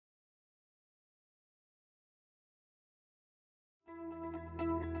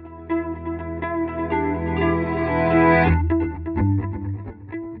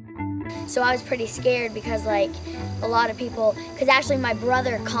So I was pretty scared because like a lot of people, because actually my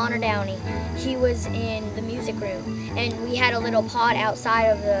brother Connor Downey, he was in the music room, and we had a little pod outside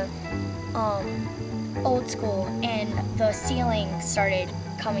of the old school, and the ceiling started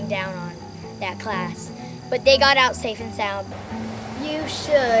coming down on that class. But they got out safe and sound. You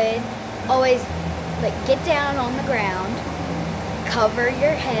should always like get down on the ground, cover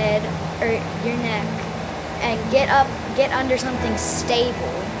your head or your neck, and get up, get under something stable,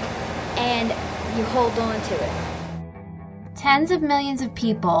 and you hold on to it. Tens of millions of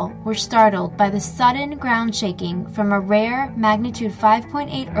people were startled by the sudden ground shaking from a rare magnitude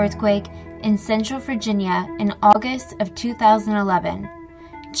 5.8 earthquake in Central Virginia in August of 2011.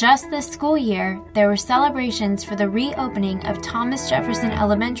 Just this school year, there were celebrations for the reopening of Thomas Jefferson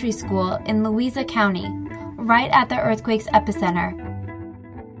Elementary School in Louisa County, right at the earthquake's epicenter.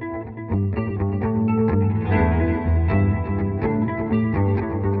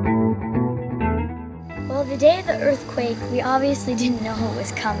 Well, the day of the earthquake, we obviously didn't know it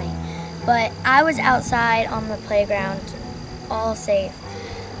was coming, but I was outside on the playground, all safe.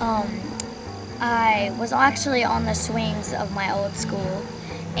 I was actually on the swings of my old school,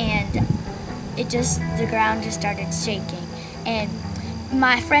 and the ground just started shaking. And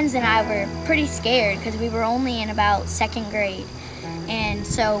my friends and I were pretty scared because we were only in about 2nd grade. And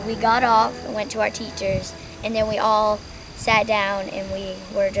so we got off and went to our teachers, and then we all sat down and we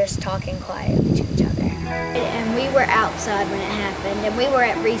were just talking quietly to each other. And we were outside when it happened, and we were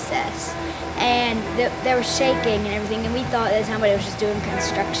at recess, and they were shaking and everything, and we thought that somebody was just doing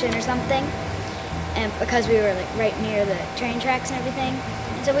construction or something, and because we were like right near the train tracks and everything,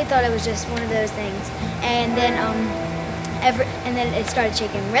 and so we thought it was just one of those things. And then it started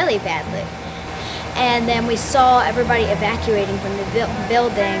shaking really badly, and then we saw everybody evacuating from the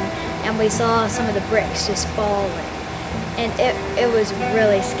building, and we saw some of the bricks just falling, and it was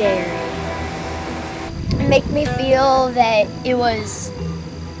really scary. It made me feel that it was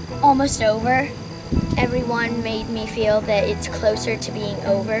almost over. Everyone made me feel that it's closer to being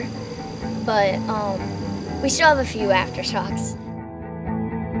over, but we still have a few aftershocks.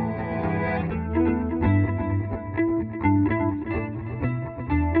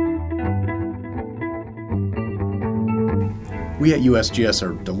 We at USGS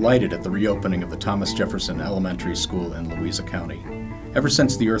are delighted at the reopening of the Thomas Jefferson Elementary School in Louisa County. Ever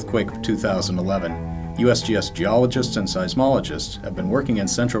since the earthquake of 2011, USGS geologists and seismologists have been working in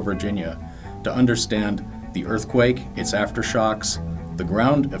Central Virginia to understand the earthquake, its aftershocks, the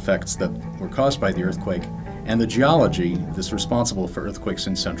ground effects that were caused by the earthquake, and the geology that's responsible for earthquakes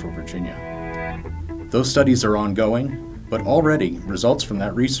in Central Virginia. Those studies are ongoing, but already results from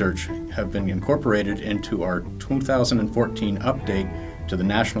that research have been incorporated into our 2014 update to the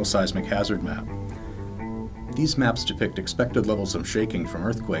National Seismic Hazard Map. These maps depict expected levels of shaking from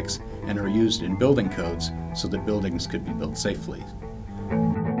earthquakes and are used in building codes so that buildings could be built safely.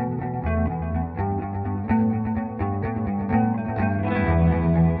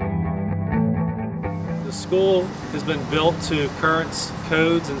 The school has been built to current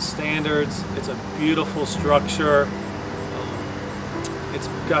codes and standards. It's a beautiful structure. It's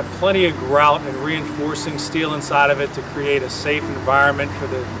got plenty of grout and reinforcing steel inside of it to create a safe environment for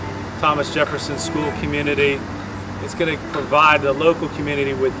the Thomas Jefferson School community. It's going to provide the local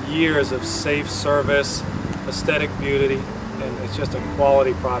community with years of safe service, aesthetic beauty, and it's just a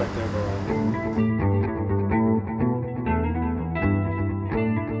quality product overall.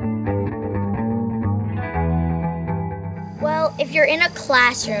 Well, if you're in a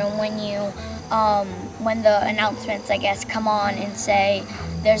classroom when the announcements, I guess, come on and say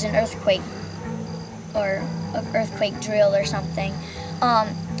there's an earthquake or an earthquake drill or something,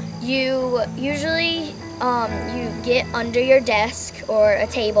 you usually you get under your desk or a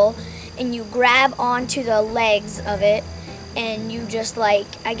table and you grab onto the legs of it and you just like,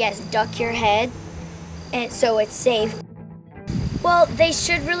 I guess, duck your head, and so it's safe. Well, they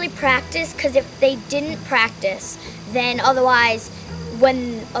should really practice, because if they didn't practice, then otherwise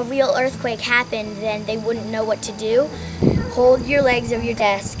when a real earthquake happened, then they wouldn't know what to do. Hold your legs of your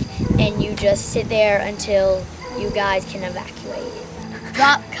desk and you just sit there until you guys can evacuate.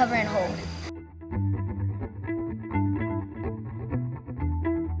 Drop, cover, and hold.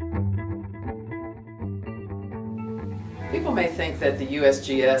 People may think that the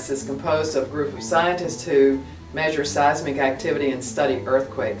USGS is composed of a group of scientists who measure seismic activity and study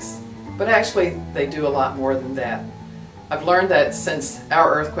earthquakes, but actually they do a lot more than that. I've learned that since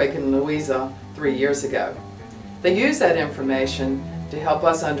our earthquake in Louisa 3 years ago. They use that information to help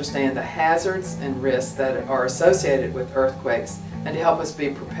us understand the hazards and risks that are associated with earthquakes and to help us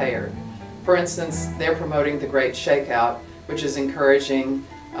be prepared. For instance, they're promoting the Great Shakeout, which is encouraging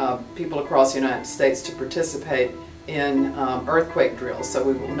people across the United States to participate in earthquake drills, so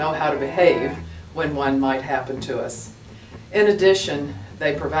we will know how to behave when one might happen to us. In addition,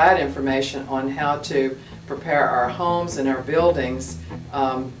 they provide information on how to prepare our homes and our buildings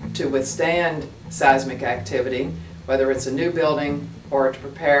to withstand seismic activity, whether it's a new building or to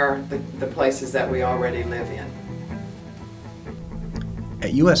prepare the places that we already live in.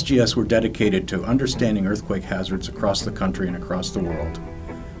 At USGS, we're dedicated to understanding earthquake hazards across the country and across the world.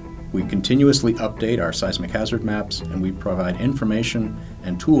 We continuously update our seismic hazard maps, and we provide information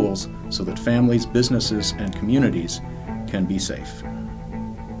and tools so that families, businesses, and communities can be safe.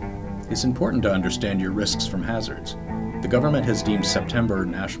 It's important to understand your risks from hazards. The government has deemed September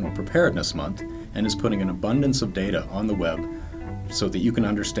National Preparedness Month and is putting an abundance of data on the web so that you can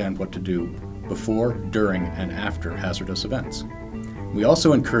understand what to do before, during, and after hazardous events. We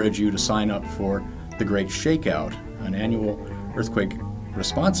also encourage you to sign up for the Great Shakeout, an annual earthquake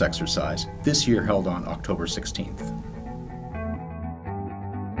response exercise, this year held on October 16th.